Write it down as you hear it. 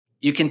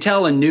You can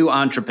tell a new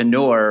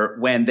entrepreneur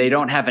when they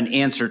don't have an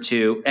answer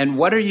to, and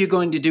what are you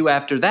going to do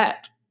after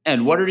that?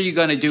 And what are you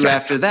going to do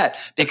after that?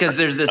 Because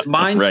there's this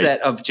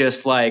mindset of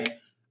just like,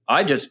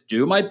 I just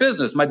do my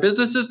business. My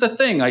business is the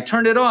thing. I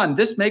turn it on.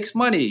 This makes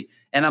money.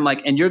 And I'm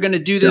like, and you're going to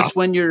do this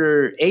when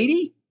you're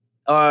 80?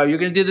 You're going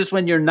to do this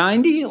when you're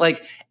 90?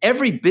 Like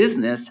every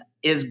business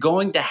is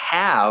going to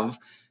have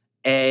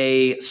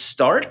a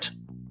start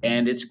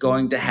and it's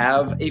going to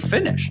have a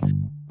finish.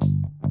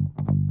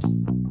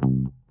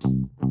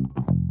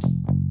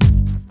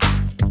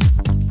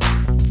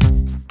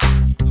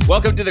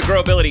 Welcome to the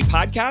Growability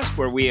podcast,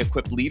 where we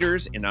equip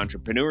leaders and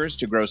entrepreneurs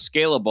to grow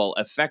scalable,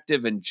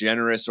 effective, and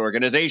generous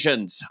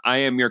organizations. I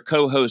am your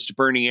co-host,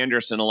 Bernie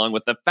Anderson, along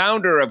with the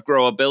founder of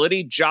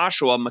Growability,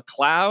 Joshua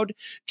McLeod.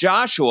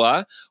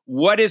 Joshua,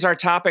 what is our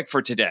topic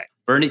for today?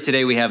 Bernie,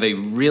 today we have a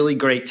really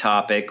great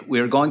topic.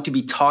 We're going to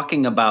be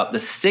talking about the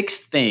 6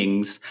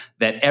 things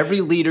that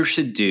every leader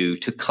should do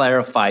to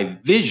clarify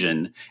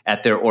vision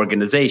at their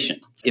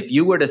organization. If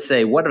you were to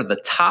say, what are the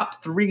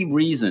top 3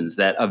 reasons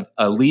that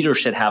a leader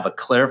should have a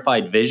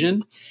clarified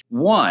vision?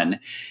 1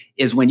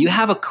 is when you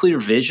have a clear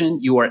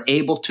vision, you are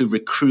able to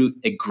recruit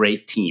a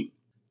great team.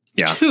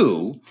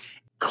 2,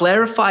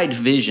 clarified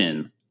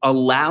vision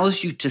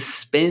allows you to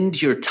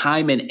spend your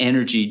time and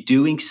energy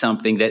doing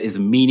something that is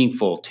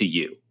meaningful to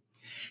you.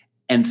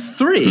 And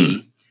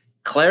 3,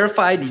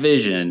 clarified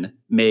vision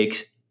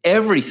makes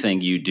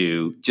everything you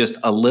do just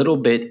a little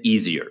bit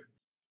easier.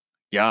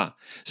 Yeah.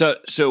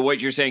 So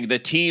what you're saying, the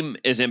team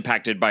is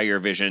impacted by your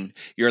vision,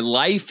 your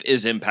life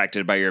is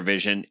impacted by your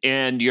vision,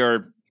 and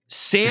your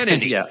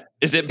sanity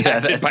is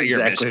impacted by your vision.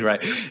 That's exactly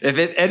right.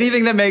 If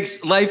anything that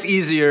makes life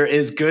easier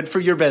is good for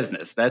your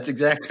business, that's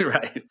exactly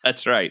right.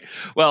 That's right.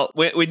 Well,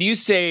 when you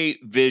say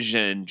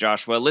vision,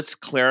 Joshua, let's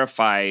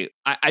clarify.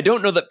 I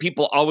don't know that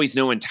people always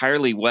know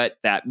entirely what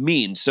that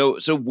means. So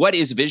what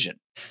is vision?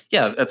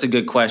 Yeah, that's a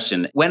good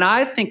question. When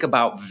I think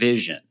about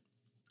vision,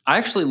 I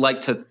actually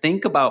like to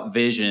think about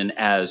vision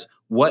as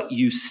what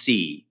you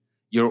see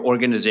your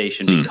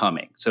organization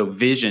becoming. So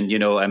vision,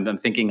 I'm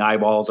thinking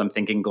eyeballs, I'm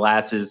thinking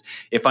glasses.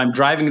 If I'm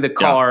driving the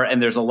car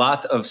and there's a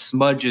lot of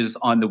smudges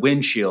on the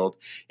windshield,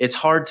 it's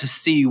hard to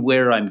see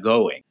where I'm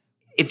going.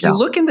 If you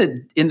look in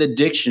the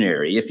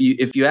dictionary,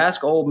 if you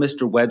ask old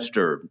Mr.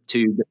 Webster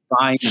to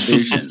define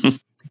vision,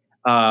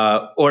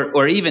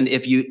 or even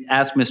if you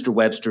ask Mr.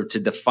 Webster to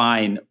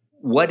define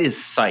what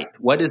is sight,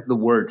 what does the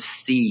word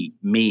see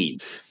mean?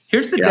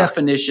 Here's the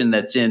definition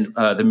that's in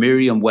the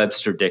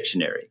Merriam-Webster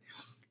dictionary.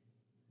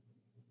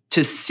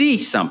 To see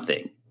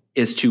something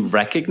is to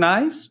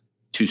recognize,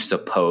 to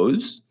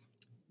suppose,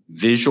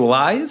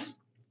 visualize,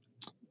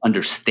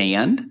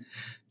 understand,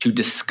 to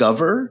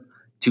discover,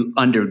 to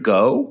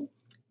undergo,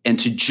 and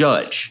to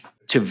judge,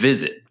 to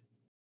visit.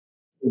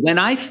 When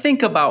I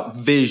think about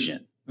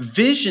vision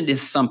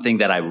is something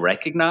that I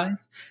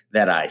recognize,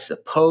 that I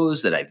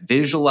suppose, that I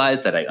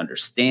visualize, that I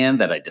understand,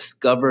 that I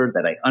discover,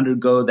 that I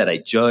undergo, that I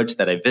judge,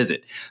 that I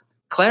visit.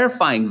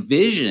 Clarifying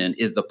vision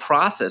is the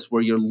process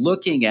where you're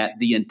looking at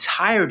the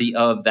entirety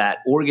of that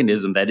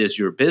organism that is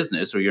your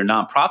business or your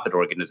nonprofit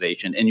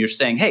organization, and you're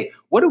saying, hey,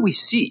 what do we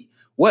see?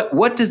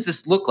 What does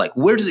this look like?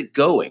 Where is it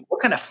going?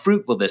 What kind of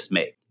fruit will this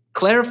make?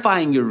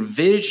 Clarifying your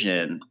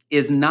vision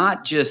is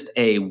not just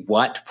a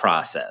what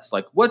process.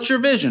 Like, what's your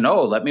vision?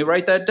 Oh, let me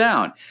write that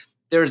down.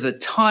 There's a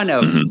ton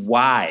of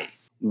why.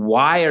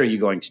 Why are you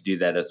going to do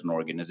that as an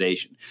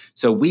organization?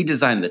 So we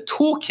designed the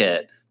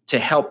toolkit to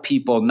help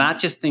people not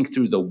just think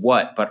through the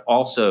what, but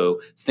also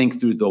think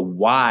through the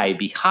why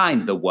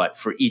behind the what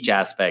for each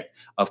aspect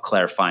of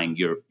clarifying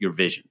your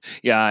vision.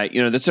 Yeah,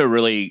 that's a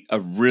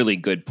really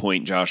good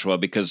point, Joshua,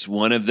 because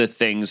one of the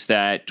things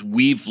that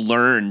we've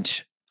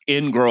learned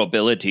in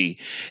Growability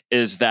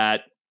is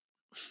that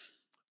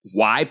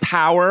why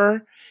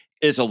power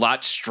is a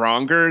lot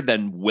stronger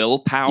than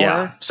willpower.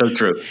 Yeah, so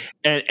true.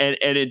 And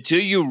until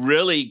you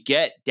really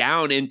get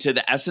down into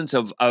the essence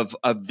of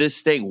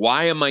this thing,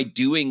 why am I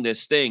doing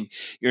this thing?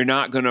 You're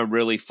not going to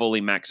really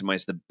fully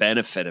maximize the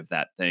benefit of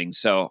that thing.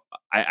 So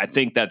I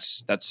think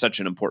that's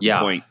such an important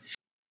point.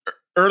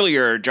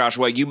 Earlier,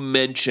 Joshua, you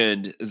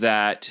mentioned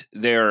that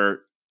there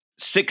are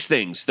 6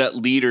 things that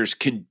leaders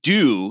can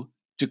do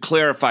to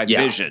clarify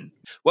vision.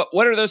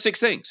 What are those 6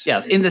 things?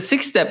 Yes. In the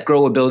 6-step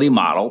growability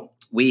model,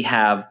 we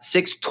have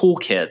 6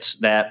 toolkits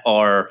that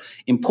are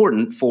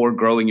important for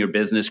growing your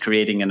business,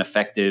 creating an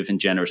effective and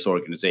generous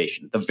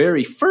organization. The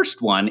very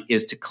first one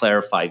is to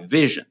clarify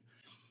vision.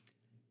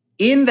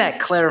 In that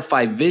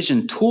clarify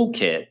vision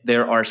toolkit,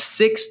 there are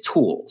 6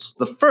 tools.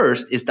 The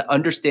first is to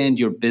understand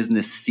your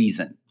business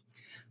season.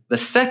 The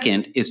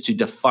second is to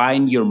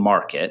define your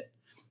market.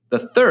 The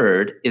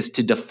third is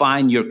to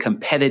define your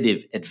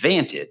competitive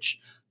advantage.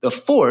 The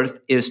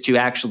fourth is to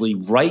actually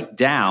write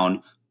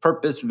down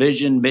purpose,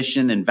 vision,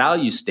 mission, and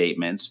value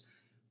statements.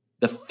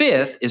 The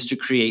 5th is to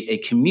create a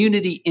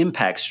community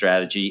impact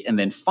strategy. And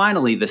then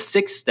finally, the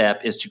 6th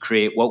step is to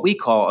create what we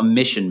call a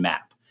mission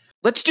map.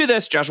 Let's do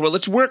this, Joshua.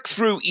 Let's work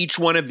through each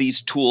one of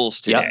these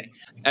tools today.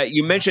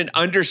 You mentioned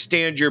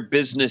understand your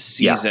business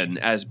season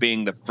as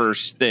being the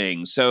first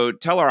thing. So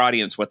tell our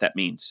audience what that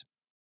means.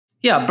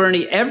 Yeah,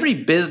 Bernie, every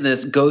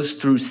business goes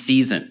through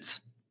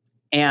seasons.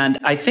 And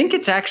I think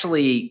it's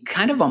actually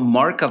kind of a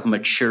mark of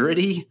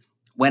maturity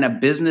when a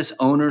business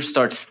owner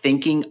starts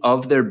thinking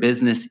of their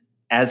business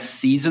as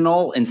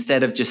seasonal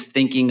instead of just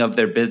thinking of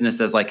their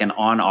business as like an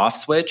on-off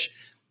switch.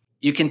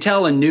 You can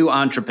tell a new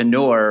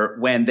entrepreneur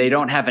when they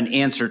don't have an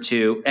answer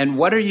to, and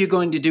what are you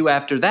going to do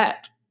after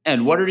that?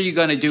 And what are you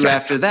going to do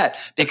after that?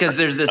 Because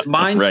there's this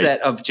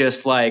mindset of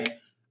just like,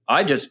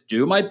 I just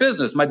do my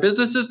business. My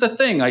business is the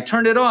thing. I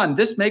turn it on.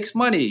 This makes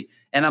money.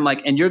 And I'm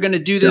like, and you're going to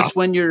do this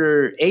when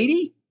you're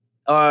 80?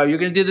 You're going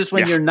to do this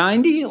when you're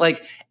 90?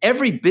 Like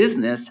every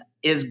business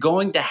is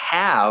going to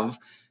have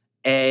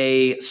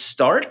a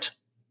start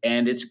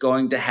and it's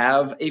going to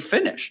have a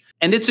finish.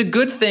 And it's a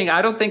good thing.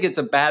 I don't think it's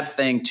a bad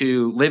thing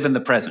to live in the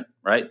present,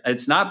 right?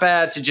 It's not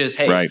bad to just,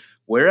 hey,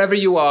 wherever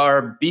you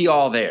are, be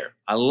all there.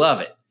 I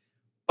love it.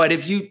 But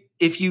if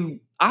you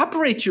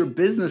operate your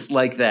business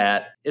like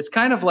that, it's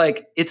kind of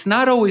like it's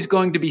not always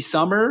going to be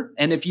summer.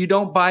 And if you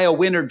don't buy a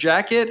winter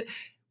jacket,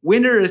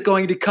 winter is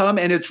going to come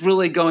and it's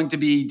really going to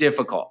be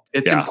difficult.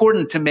 It's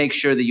important to make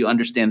sure that you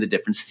understand the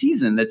different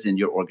season that's in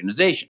your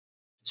organization.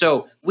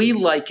 So we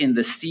liken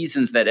the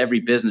seasons that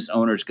every business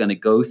owner is going to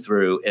go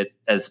through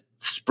as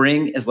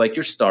spring is like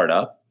your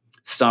startup,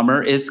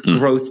 summer is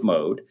growth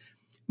mode,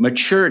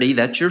 maturity,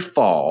 that's your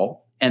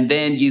fall, and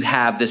then you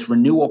have this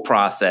renewal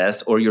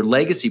process or your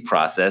legacy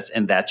process,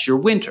 and that's your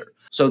winter.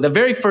 So the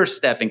very first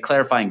step in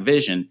clarifying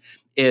vision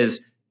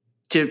is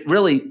to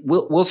really,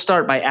 we'll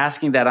start by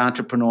asking that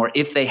entrepreneur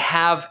if they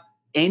have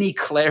any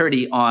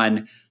clarity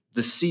on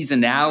the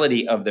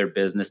seasonality of their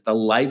business, the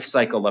life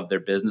cycle of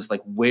their business,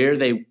 like where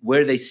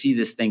they see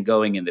this thing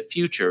going in the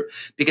future.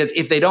 Because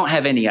if they don't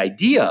have any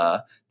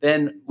idea,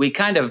 then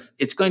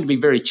it's going to be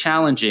very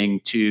challenging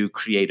to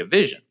create a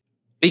vision.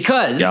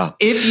 Because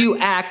if you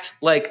act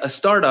like a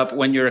startup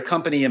when you're a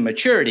company in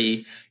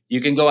maturity, you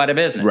can go out of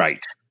business.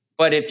 Right.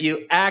 But if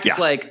you act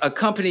like a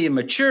company in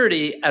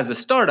maturity as a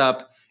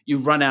startup, you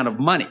run out of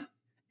money.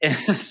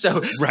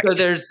 So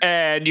there's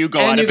and you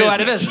go out of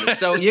business.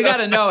 So you got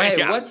to know,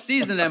 hey, what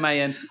season am I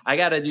in? I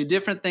got to do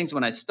different things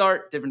when I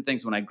start, different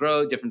things when I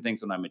grow, different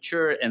things when I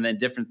mature, and then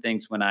different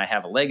things when I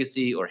have a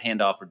legacy or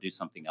hand off or do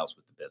something else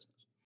with the business.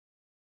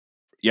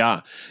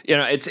 Yeah.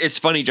 It's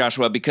funny,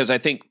 Joshua, because I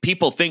think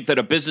people think that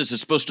a business is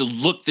supposed to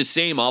look the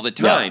same all the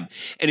time.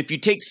 And if you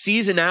take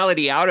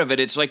seasonality out of it,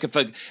 it's like if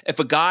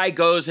a guy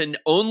goes and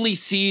only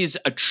sees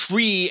a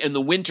tree in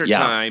the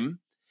wintertime,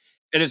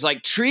 and it's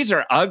like, trees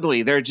are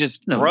ugly. They're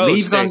just gross.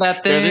 Leaves on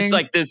that thing. They're just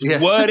like this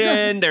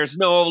wooden. There's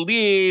no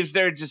leaves.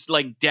 They're just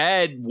like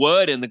dead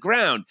wood in the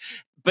ground.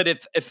 But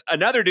if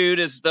another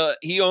dude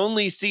he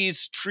only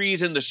sees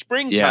trees in the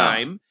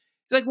springtime,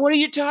 he's like, what are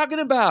you talking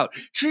about?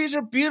 Trees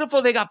are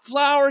beautiful. They got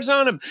flowers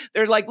on them.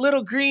 They're like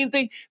little green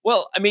thing.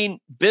 Well, I mean,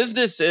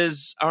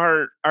 businesses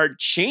are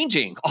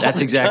changing all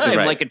the time,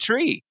 like a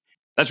tree.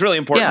 That's really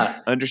important.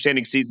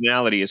 Understanding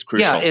seasonality is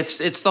crucial. Yeah, it's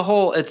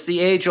the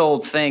age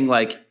old thing.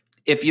 Like,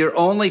 if you're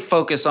only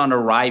focused on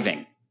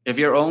arriving, if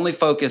you're only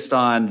focused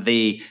on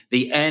the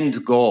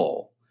end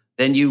goal,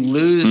 then you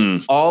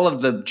lose all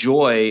of the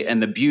joy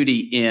and the beauty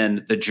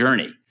in the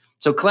journey.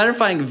 So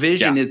clarifying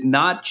vision is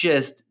not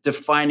just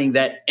defining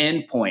that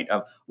end point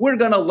of we're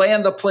going to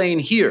land the plane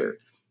here.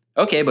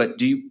 Okay, but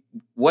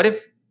what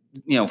if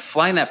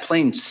flying that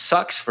plane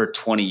sucks for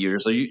 20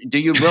 years? Do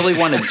you really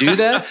want to do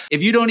that?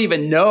 If you don't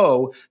even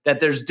know that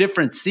there's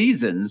different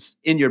seasons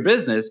in your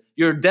business,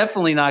 you're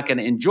definitely not going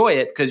to enjoy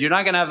it because you're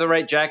not going to have the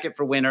right jacket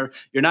for winter.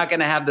 You're not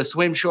going to have the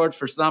swim shorts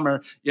for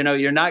summer.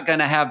 You're not going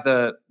to have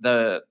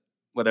the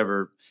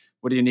whatever.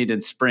 What do you need in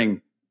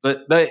spring?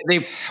 The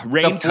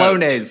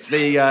Flonase.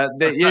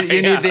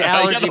 You need the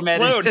allergy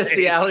medicine.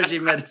 The allergy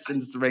medicine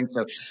in spring.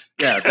 So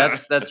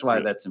that's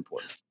why that's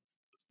important.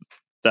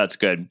 That's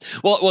good.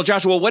 Well,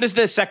 Joshua, what is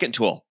the second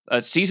tool?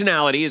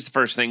 Seasonality is the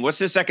first thing. What's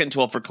the second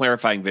tool for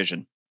clarifying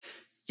vision?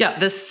 Yeah,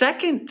 the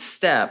second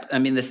step,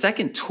 the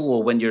second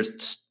tool when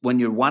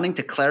you're wanting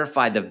to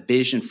clarify the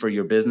vision for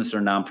your business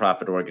or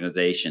nonprofit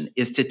organization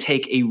is to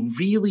take a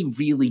really,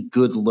 really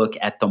good look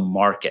at the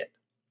market.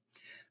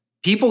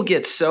 People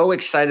get so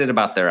excited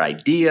about their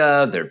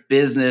idea, their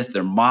business,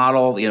 their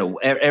model,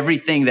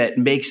 everything that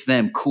makes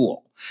them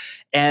cool.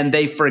 And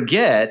they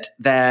forget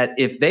that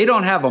if they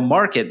don't have a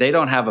market, they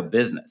don't have a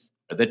business.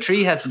 The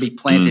tree has to be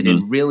planted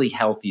in really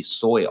healthy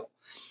soil.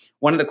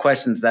 One of the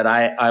questions that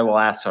I will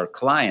ask our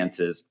clients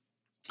is,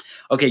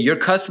 okay, your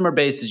customer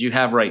base as you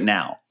have right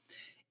now,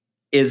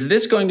 is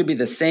this going to be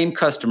the same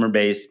customer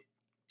base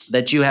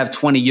that you have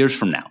 20 years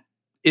from now?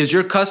 Are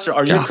your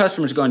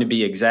customers going to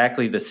be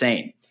exactly the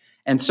same?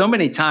 And so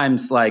many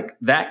times, like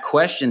that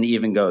question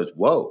even goes,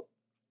 whoa,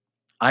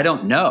 I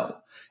don't know.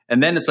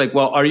 And then it's like,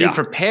 well, are you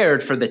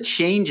prepared for the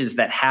changes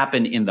that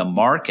happen in the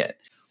market?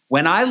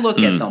 When I look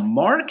at the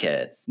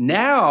market,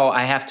 now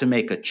I have to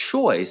make a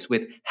choice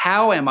with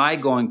how am I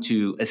going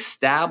to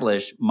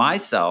establish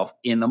myself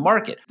in the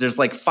market? There's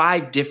like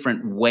 5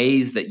 different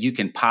ways that you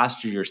can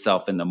posture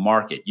yourself in the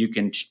market. You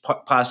can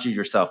posture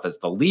yourself as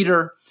the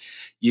leader.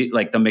 You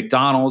like the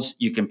McDonald's,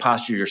 you can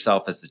posture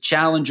yourself as the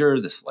challenger,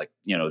 this like,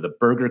 the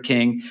Burger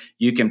King.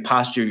 You can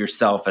posture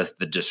yourself as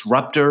the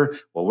disruptor.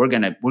 Well, we're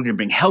gonna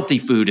bring healthy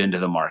food into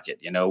the market.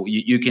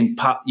 You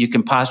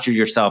can posture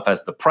yourself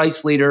as the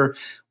price leader.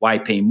 Why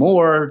pay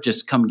more?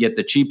 Just come get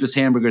the cheapest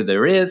hamburger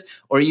there is.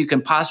 Or you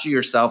can posture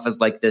yourself as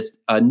like this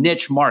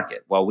niche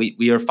market. Well,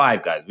 we are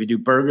Five Guys. We do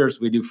burgers,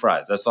 we do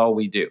fries. That's all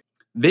we do.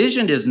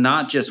 Vision is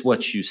not just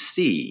what you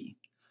see.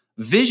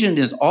 Vision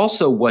is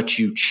also what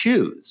you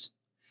choose.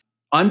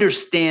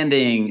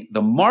 Understanding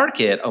the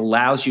market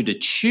allows you to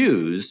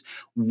choose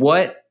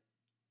what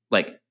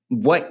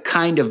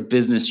kind of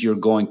business you're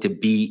going to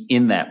be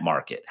in that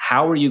market.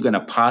 How are you going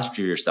to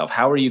posture yourself?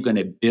 How are you going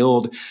to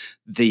build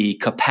the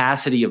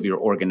capacity of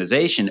your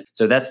organization?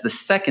 So that's the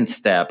second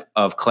step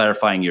of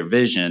clarifying your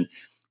vision.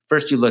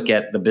 First, you look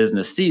at the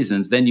business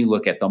seasons, then you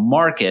look at the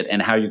market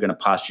and how you're going to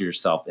posture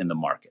yourself in the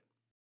market.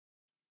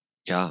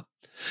 Yeah.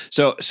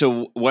 So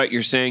what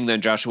you're saying then,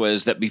 Joshua,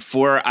 is that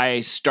before I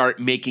start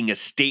making a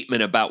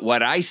statement about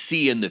what I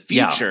see in the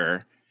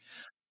future,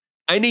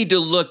 I need to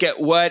look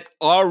at what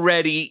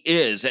already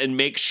is and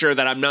make sure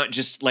that I'm not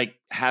just like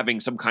having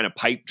some kind of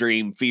pipe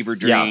dream, fever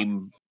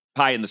dream,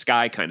 pie in the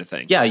sky kind of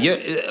thing. Yeah,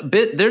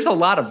 there's a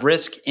lot of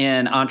risk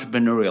in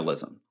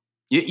entrepreneurialism.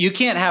 You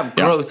can't have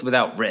growth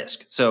without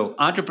risk. So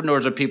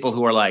entrepreneurs are people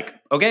who are like,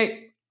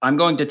 okay, I'm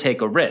going to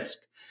take a risk.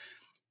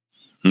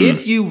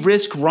 If you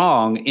risk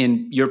wrong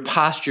in your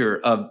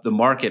posture of the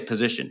market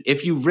position,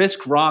 if you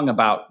risk wrong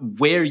about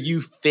where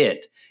you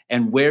fit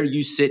and where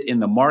you sit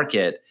in the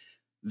market,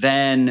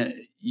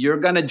 then you're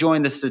going to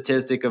join the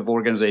statistic of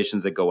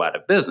organizations that go out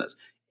of business.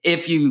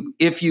 If you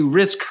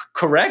risk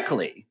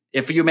correctly,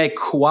 if you make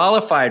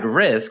qualified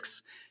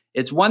risks,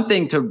 it's one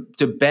thing to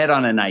bet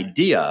on an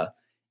idea.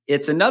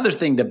 It's another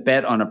thing to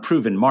bet on a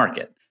proven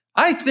market.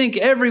 I think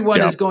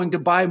everyone is going to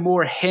buy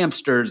more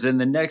hamsters in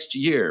the next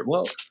year.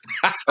 Well,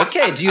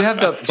 okay. Do you have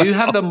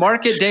the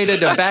market data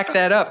to back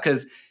that up?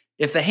 Because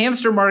if the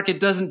hamster market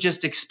doesn't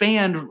just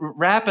expand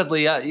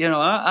rapidly,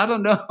 I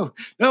don't know.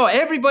 No,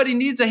 everybody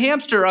needs a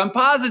hamster. I'm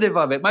positive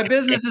of it. My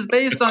business is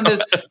based on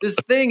this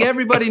thing.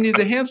 Everybody needs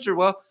a hamster.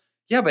 Well,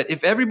 yeah, but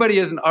if everybody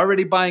isn't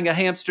already buying a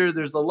hamster,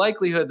 there's the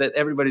likelihood that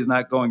everybody's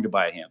not going to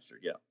buy a hamster.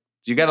 Yeah,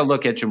 so you got to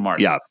look at your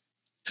market. Yeah.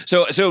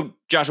 So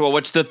Joshua,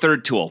 what's the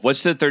third tool?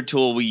 What's the third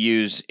tool we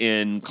use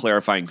in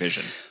clarifying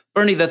vision?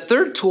 Bernie, the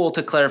third tool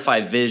to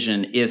clarify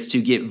vision is to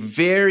get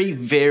very,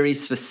 very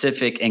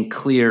specific and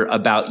clear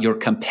about your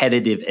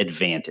competitive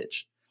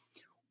advantage.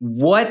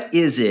 What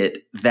is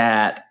it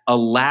that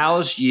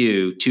allows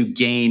you to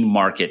gain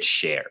market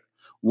share?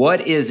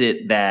 What is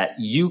it that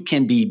you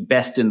can be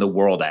best in the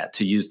world at,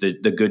 to use the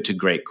good to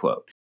great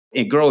quote?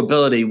 In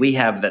Growability, we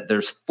have that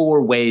there's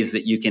 4 ways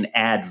that you can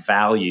add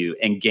value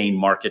and gain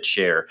market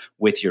share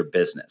with your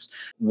business.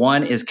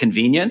 1 is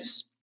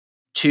convenience.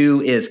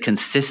 2 is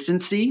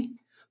consistency.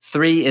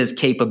 3 is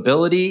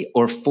capability,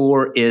 or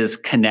 4 is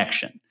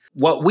connection.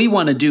 What we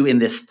want to do in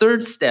this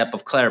third step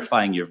of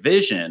clarifying your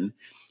vision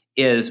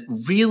is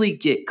really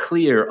get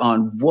clear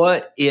on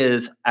what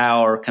is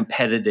our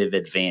competitive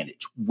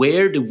advantage.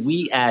 Where do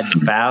we add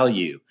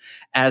value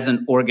as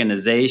an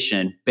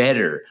organization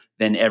better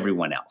than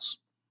everyone else?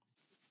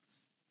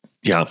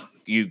 Yeah.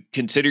 You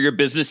consider your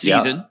business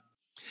season,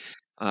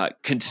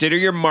 consider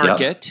your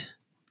market,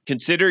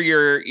 consider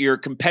your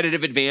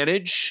competitive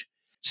advantage.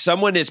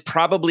 Someone is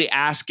probably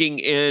asking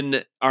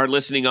in our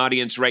listening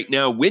audience right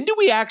now, when do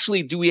we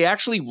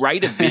actually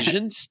write a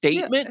vision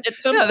statement at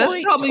some point?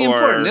 That's probably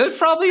important. There's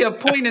probably a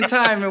point in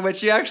time in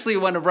which you actually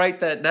want to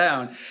write that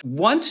down.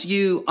 Once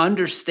you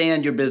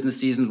understand your business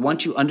seasons,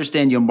 once you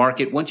understand your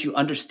market, once you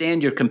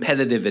understand your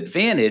competitive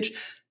advantage,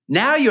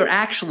 now you're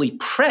actually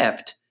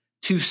prepped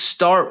to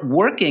start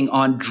working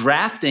on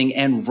drafting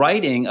and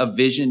writing a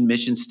vision,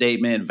 mission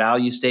statement,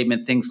 value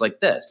statement, things like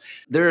this.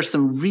 There are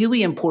some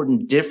really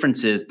important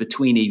differences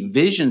between a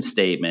vision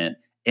statement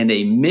and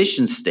a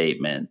mission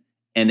statement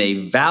and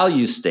a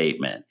value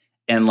statement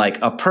and like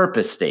a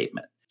purpose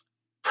statement.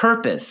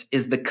 Purpose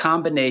is the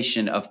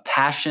combination of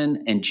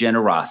passion and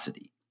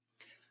generosity.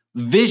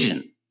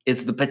 Vision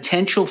is the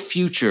potential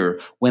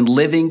future when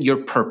living your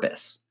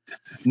purpose.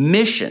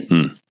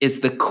 Mission is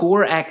the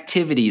core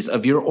activities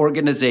of your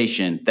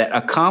organization that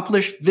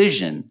accomplish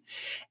vision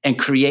and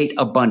create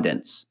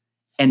abundance.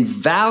 And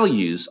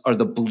values are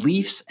the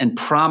beliefs and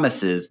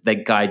promises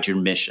that guide your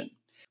mission.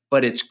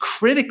 But it's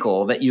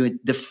critical that you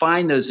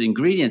define those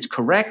ingredients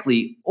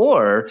correctly,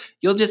 or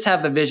you'll just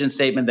have the vision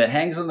statement that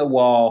hangs on the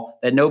wall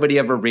that nobody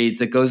ever reads,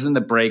 that goes in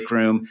the break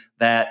room,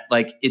 that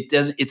like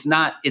it's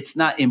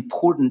not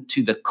important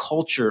to the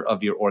culture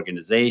of your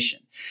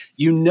organization.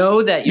 You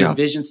know that your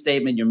vision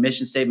statement, your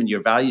mission statement,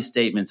 your value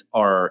statements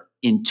are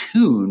in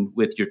tune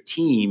with your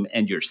team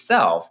and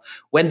yourself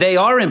when they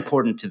are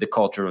important to the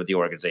culture of the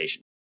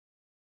organization.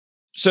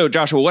 So,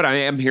 Joshua, what I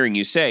am hearing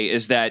you say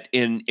is that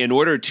in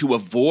order to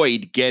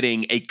avoid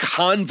getting a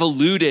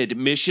convoluted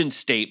mission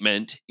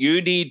statement, you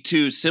need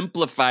to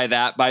simplify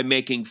that by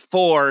making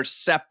 4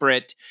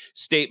 separate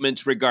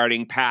statements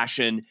regarding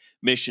passion,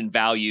 mission,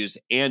 values,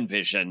 and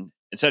vision,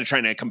 instead of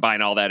trying to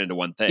combine all that into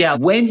one thing. Yeah,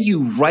 when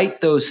you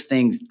write those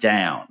things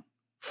down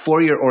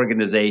for your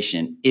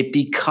organization, it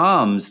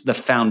becomes the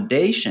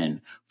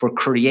foundation for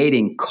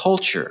creating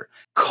culture.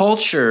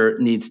 Culture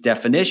needs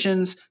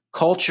definitions.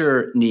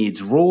 Culture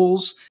needs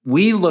rules.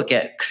 We look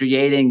at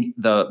creating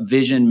the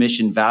vision,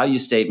 mission, value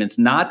statements,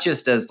 not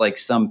just as like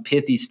some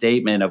pithy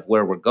statement of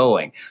where we're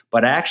going,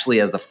 but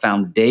actually as the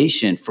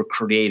foundation for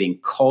creating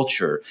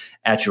culture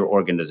at your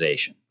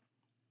organization.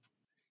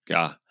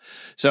 Yeah.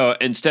 So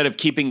instead of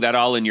keeping that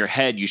all in your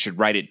head, you should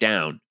write it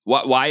down.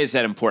 Why is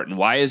that important?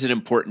 Why is it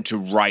important to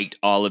write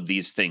all of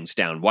these things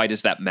down? Why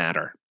does that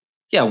matter?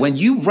 Yeah, when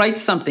you write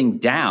something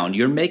down,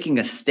 you're making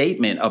a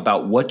statement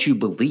about what you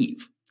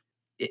believe.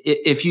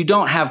 If you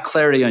don't have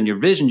clarity on your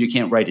vision, you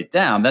can't write it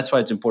down. That's why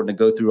it's important to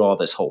go through all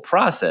this whole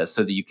process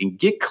so that you can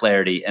get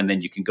clarity, and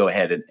then you can go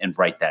ahead and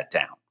write that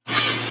down.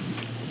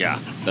 Yeah,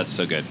 that's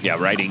so good. Yeah,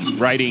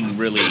 writing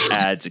really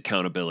adds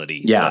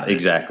accountability. Yeah,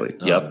 exactly.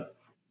 Yep.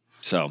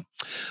 So,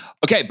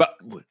 okay, but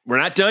we're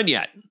not done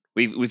yet.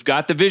 We've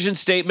got the vision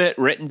statement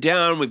written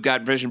down. We've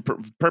got vision,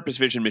 purpose,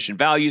 vision, mission,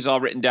 values all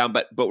written down,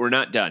 but we're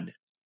not done.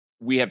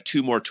 We have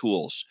 2 more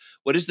tools.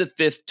 What is the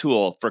 5th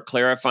tool for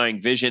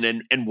clarifying vision,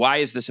 and why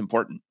is this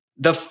important?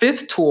 The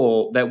 5th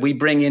tool that we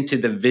bring into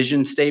the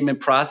vision statement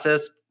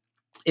process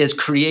is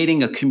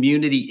creating a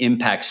community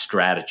impact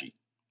strategy.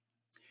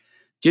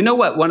 Do you know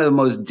what one of the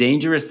most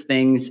dangerous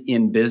things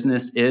in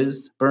business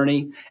is,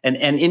 Bernie? And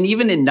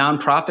even in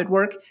nonprofit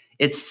work,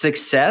 it's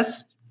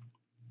success.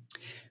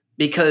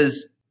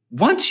 Because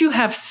once you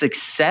have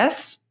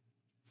success,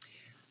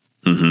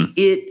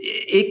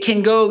 it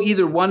can go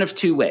either one of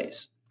 2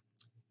 ways.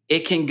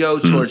 It can go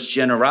towards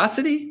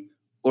generosity,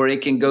 or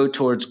it can go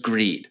towards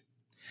greed.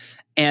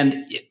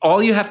 And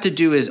all you have to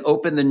do is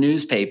open the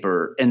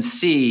newspaper and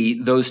see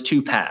those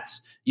 2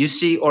 paths. You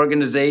see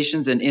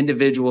organizations and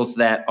individuals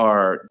that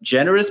are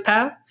generous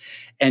path,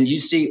 and you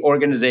see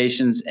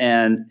organizations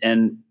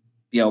and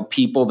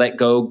people that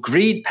go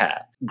greed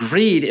path.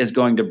 Greed is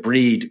going to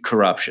breed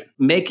corruption.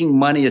 Making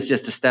money is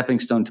just a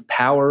stepping stone to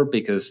power,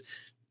 because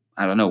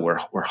I don't know, we're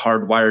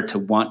hardwired to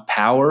want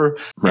power.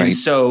 Right. And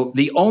so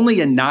the only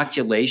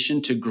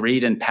inoculation to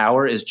greed and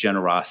power is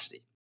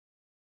generosity.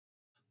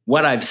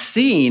 What I've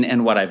seen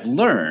and what I've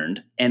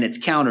learned, and it's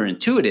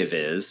counterintuitive,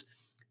 is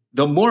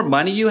the more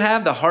money you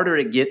have, the harder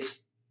it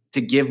gets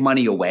to give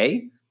money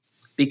away,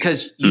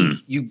 because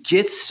you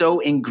get so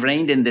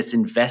ingrained in this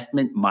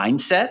investment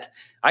mindset.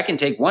 I can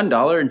take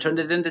 $1 and turn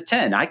it into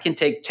 10. I can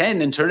take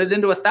 10 and turn it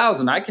into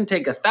 1,000. I can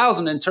take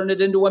 1,000 and turn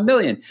it into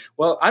 1,000,000.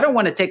 Well, I don't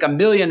want to take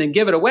 1,000,000 and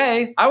give it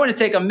away. I want to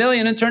take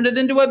 1,000,000 and turn it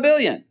into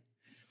 1,000,000,000.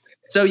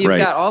 So you've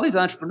got all these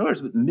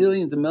entrepreneurs with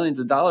millions and millions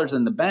of dollars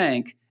in the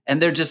bank,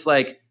 and they're just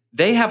like,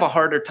 they have a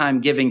harder time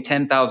giving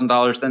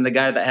 $10,000 than the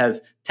guy that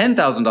has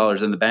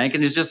 $10,000 in the bank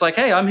and is just like,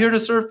 hey, I'm here to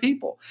serve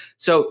people.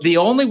 So the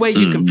only way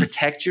you can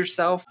protect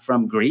yourself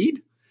from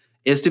greed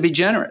is to be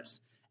generous.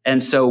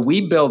 And so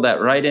we build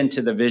that right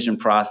into the vision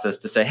process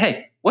to say,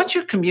 hey, what's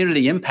your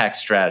community impact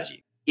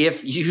strategy?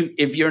 If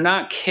you're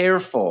not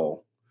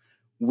careful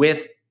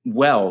with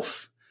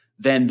wealth,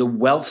 then the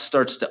wealth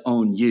starts to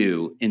own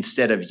you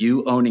instead of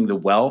you owning the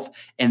wealth.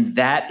 And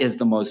that is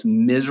the most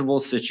miserable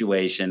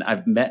situation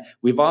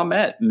we've all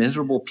met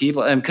miserable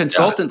people, and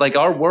consultants, like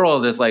our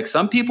world is like,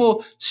 some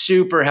people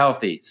super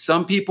healthy,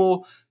 some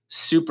people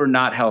super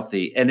not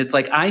healthy. And it's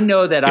like, I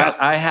know that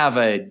I have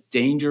a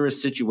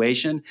dangerous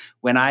situation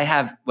when I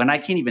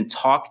can't even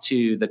talk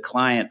to the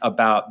client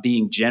about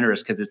being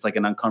generous, because it's like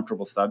an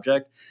uncomfortable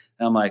subject.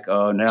 And I'm like,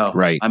 oh no,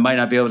 I might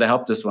not be able to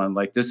help this one.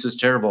 Like, this is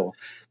terrible.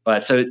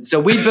 But so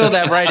we build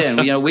that right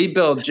in. We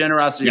build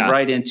generosity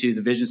right into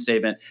the vision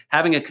statement.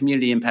 Having a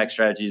community impact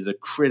strategy is a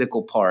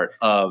critical part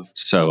of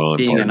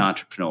being an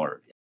entrepreneur.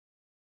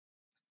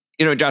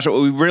 Joshua,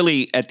 we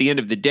really, at the end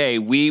of the day,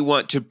 we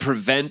want to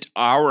prevent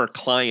our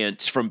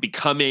clients from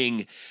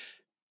becoming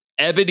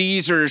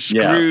Ebenezer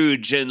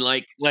Scrooge and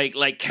like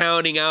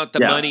counting out the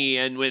money,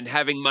 and when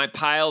having my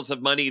piles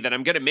of money that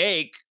I'm going to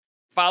make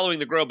following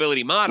the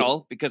Growability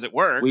model because it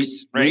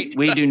works, right?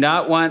 We do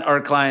not want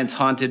our clients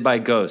haunted by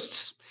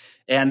ghosts.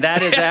 And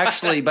that is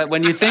actually, but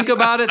when you think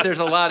about it, there's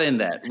a lot in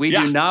that. We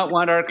do not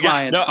want our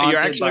clients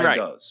haunted by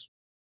ghosts.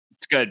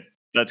 It's good.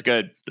 That's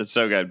good. That's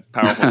so good.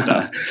 Powerful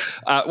stuff.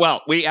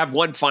 Well, we have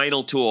one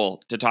final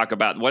tool to talk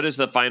about. What is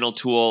the final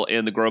tool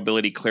in the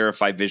Growability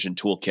Clarify Vision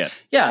Toolkit?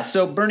 Yeah.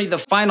 So, Bernie, the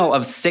final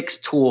of 6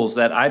 tools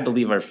that I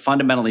believe are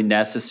fundamentally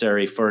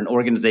necessary for an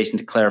organization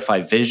to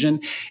clarify vision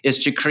is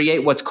to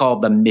create what's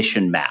called the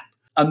mission map.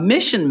 A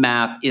mission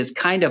map is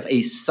kind of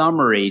a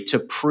summary to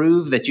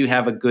prove that you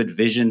have a good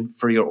vision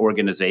for your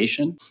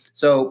organization.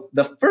 So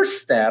the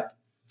first step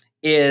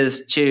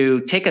is to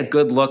take a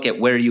good look at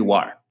where you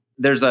are.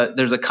 there's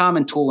a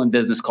common tool in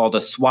business called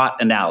a SWOT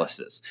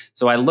analysis.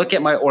 So I look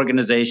at my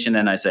organization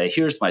and I say,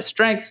 here's my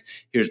strengths,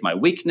 here's my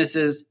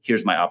weaknesses,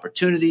 here's my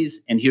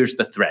opportunities, and here's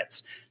the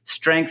threats.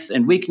 Strengths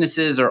and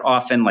weaknesses are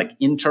often like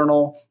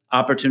internal.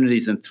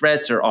 Opportunities and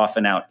threats are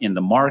often out in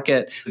the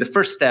market. The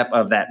first step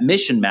of that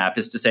mission map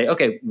is to say,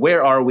 okay,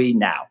 where are we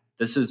now?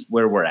 This is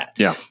where we're at.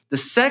 Yeah. The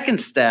second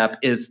step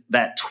is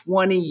that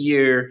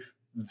 20-year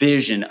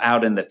vision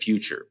out in the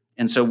future.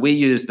 And so we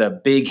use the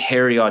big,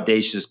 hairy,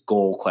 audacious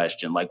goal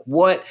question. Like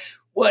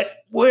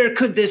where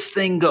could this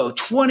thing go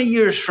 20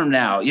 years from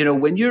now? You know,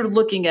 when you're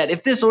looking at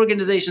if this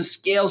organization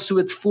scales to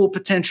its full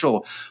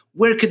potential,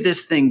 where could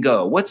this thing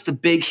go? What's the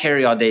big,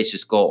 hairy,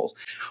 audacious goals?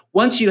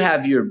 Once you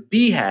have your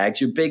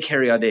BHAGs, your big,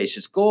 hairy,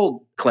 audacious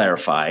goal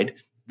clarified,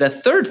 the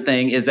third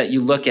thing is that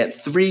you look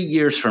at 3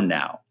 years from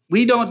now.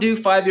 We don't do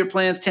 5-year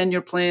plans,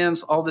 10-year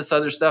plans, all this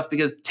other stuff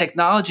because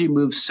technology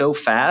moves so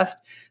fast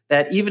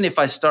that even if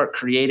I start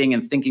creating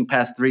and thinking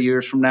past 3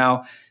 years from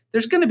now,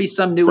 there's going to be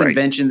some new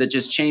invention that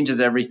just changes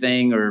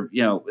everything, or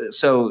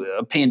so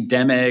a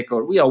pandemic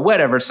or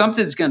whatever,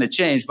 something's going to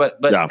change. But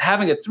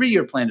having a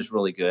 3-year plan is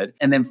really good.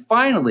 And then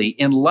finally,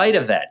 in light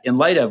of that, in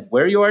light of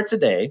where you are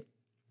today,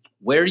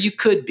 where you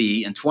could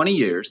be in 20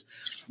 years,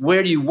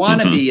 where you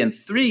want to be in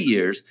 3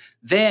 years,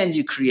 then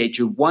you create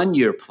your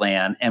 1-year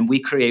plan, and we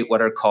create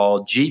what are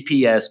called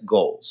GPS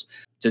goals.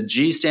 The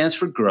G stands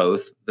for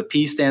growth, the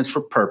P stands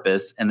for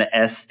purpose, and the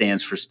S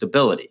stands for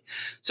stability.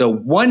 So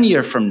 1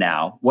 year from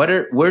now,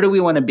 where do we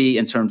want to be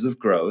in terms of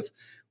growth?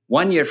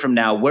 1 year from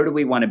now, where do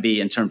we want to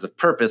be in terms of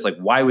purpose, like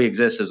why we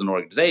exist as an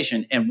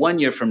organization? And 1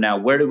 year from now,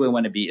 where do we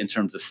want to be in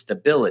terms of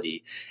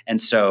stability?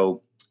 And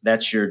so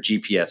that's your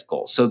GPS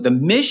goal. So the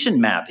mission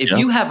map, if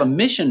you have a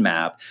mission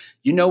map,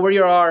 you know where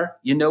you are,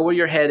 you know where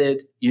you're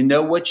headed, you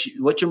know what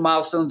your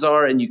milestones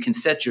are, and you can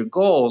set your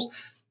goals.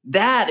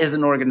 That is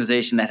an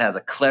organization that has a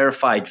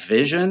clarified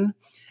vision,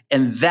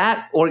 and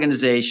that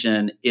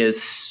organization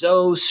is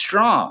so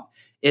strong.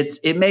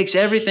 It makes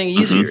everything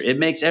easier. It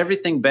makes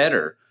everything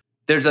better.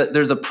 There's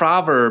a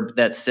proverb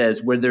that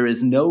says, where there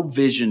is no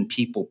vision,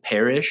 people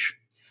perish,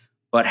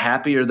 but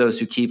happy are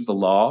those who keep the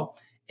law.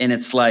 And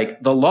it's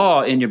like the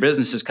law in your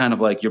business is kind of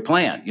like your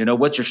plan. You know,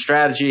 what's your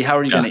strategy? How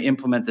are you going to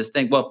implement this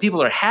thing? Well,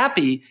 people are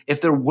happy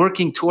if they're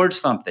working towards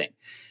something.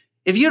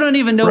 If you don't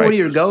even know where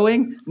you're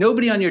going,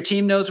 nobody on your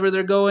team knows where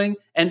they're going.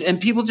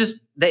 And people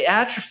they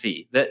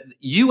atrophy. That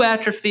you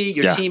atrophy,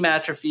 your team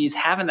atrophies.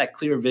 Having that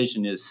clear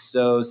vision is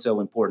so,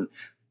 so important.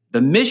 The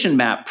mission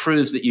map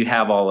proves that you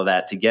have all of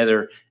that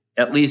together,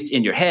 at least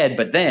in your head,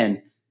 but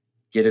then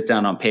get it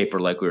down on paper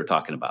like we were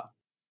talking about.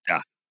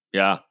 Yeah.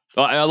 Yeah.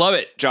 Well, I love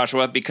it,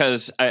 Joshua,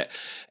 because a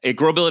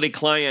Growability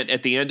client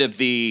at the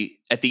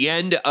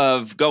end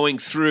of going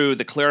through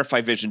the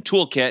Clarify Vision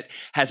Toolkit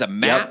has a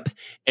map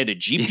and a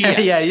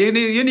GPS. Yeah,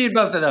 you need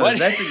both of those. What?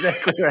 That's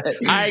exactly right.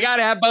 I got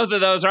to have both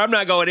of those, or I'm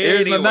not going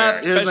anywhere.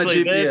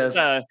 Especially this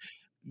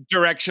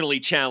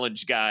directionally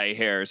challenged guy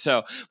here.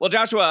 So, well,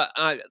 Joshua,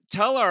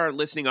 tell our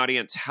listening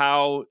audience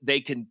how they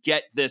can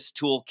get this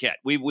toolkit.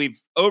 We've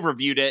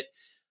overviewed it.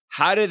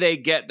 How do they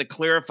get the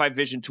Clarify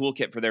Vision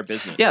Toolkit for their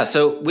business? Yeah,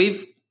 so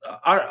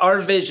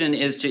our vision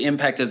is to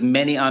impact as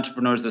many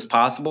entrepreneurs as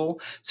possible.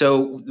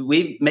 So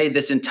we've made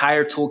this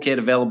entire toolkit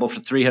available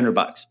for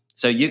 $300.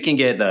 So you can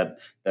get the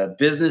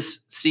business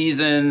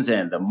seasons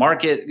and the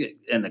market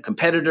and the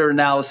competitor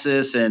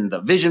analysis and the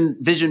vision,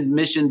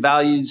 mission,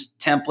 values,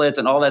 templates,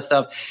 and all that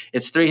stuff.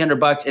 It's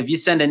 $300. If you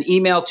send an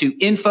email to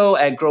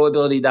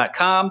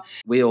info@growability.com,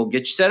 we'll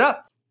get you set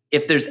up.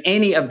 If there's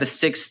any of the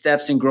 6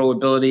 steps in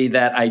Growability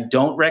that I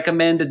don't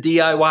recommend a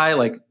DIY,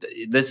 like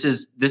this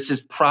is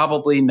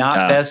probably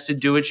not best to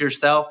do it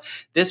yourself.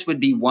 This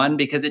would be one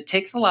because it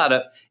takes a lot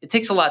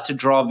to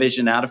draw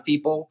vision out of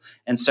people.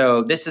 And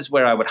so this is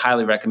where I would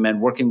highly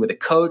recommend working with a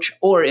coach,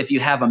 or if you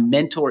have a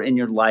mentor in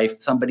your life,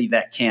 somebody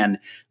that can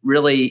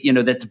really,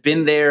 that's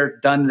been there,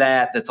 done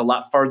that, that's a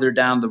lot farther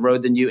down the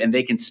road than you, and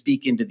they can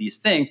speak into these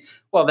things.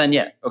 Well, then,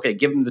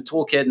 give them the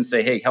toolkit and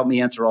say, hey, help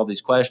me answer all these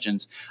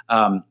questions.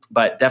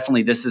 But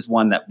definitely this is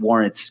one that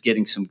warrants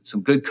getting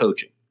some good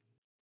coaching.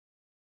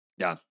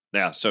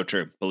 Yeah, so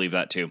true. Believe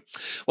that too.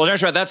 Well,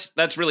 Joshua,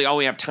 that's really all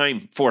we have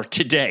time for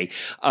today.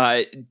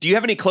 Do you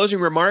have any closing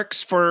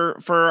remarks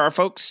for our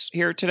folks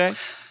here today?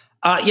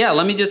 I'll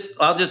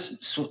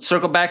just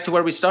circle back to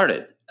where we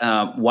started.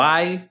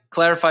 Why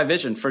clarify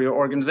vision for your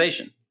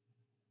organization?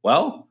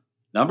 Well,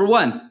 number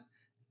one,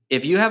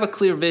 if you have a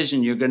clear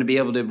vision, you're going to be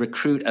able to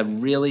recruit a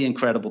really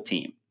incredible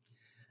team.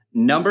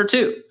 Number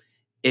two,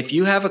 if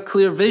you have a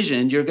clear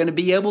vision, you're going to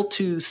be able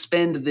to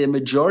spend the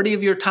majority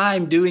of your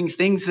time doing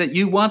things that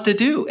you want to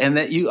do and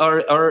that you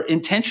are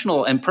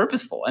intentional and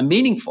purposeful and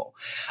meaningful.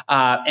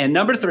 And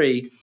number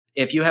three,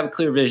 if you have a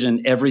clear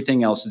vision,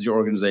 everything else as your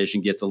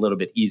organization gets a little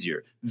bit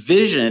easier.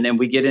 Vision, and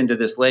we get into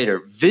this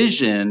later,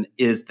 vision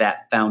is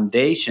that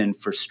foundation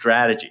for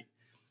strategy.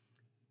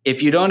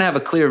 If you don't have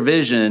a clear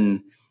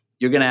vision,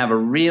 you're going to have a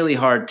really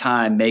hard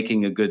time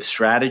making a good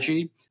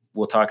strategy.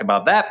 We'll talk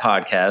about that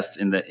podcast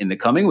in the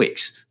coming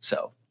weeks.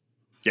 So,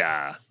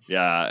 yeah,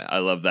 I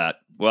love that.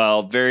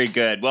 Well, very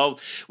good. Well,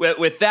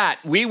 with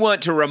that, we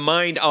want to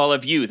remind all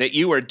of you that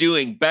you are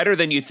doing better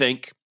than you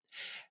think,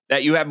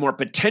 that you have more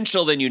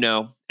potential than you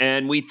know,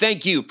 and we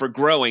thank you for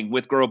growing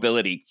with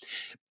Growability.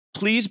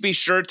 Please be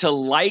sure to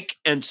like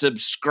and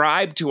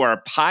subscribe to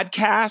our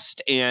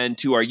podcast and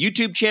to our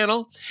YouTube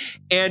channel,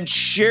 and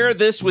share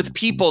this with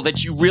people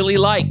that you really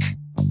like.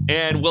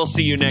 And we'll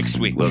see you next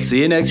week. We'll see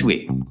you next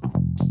week.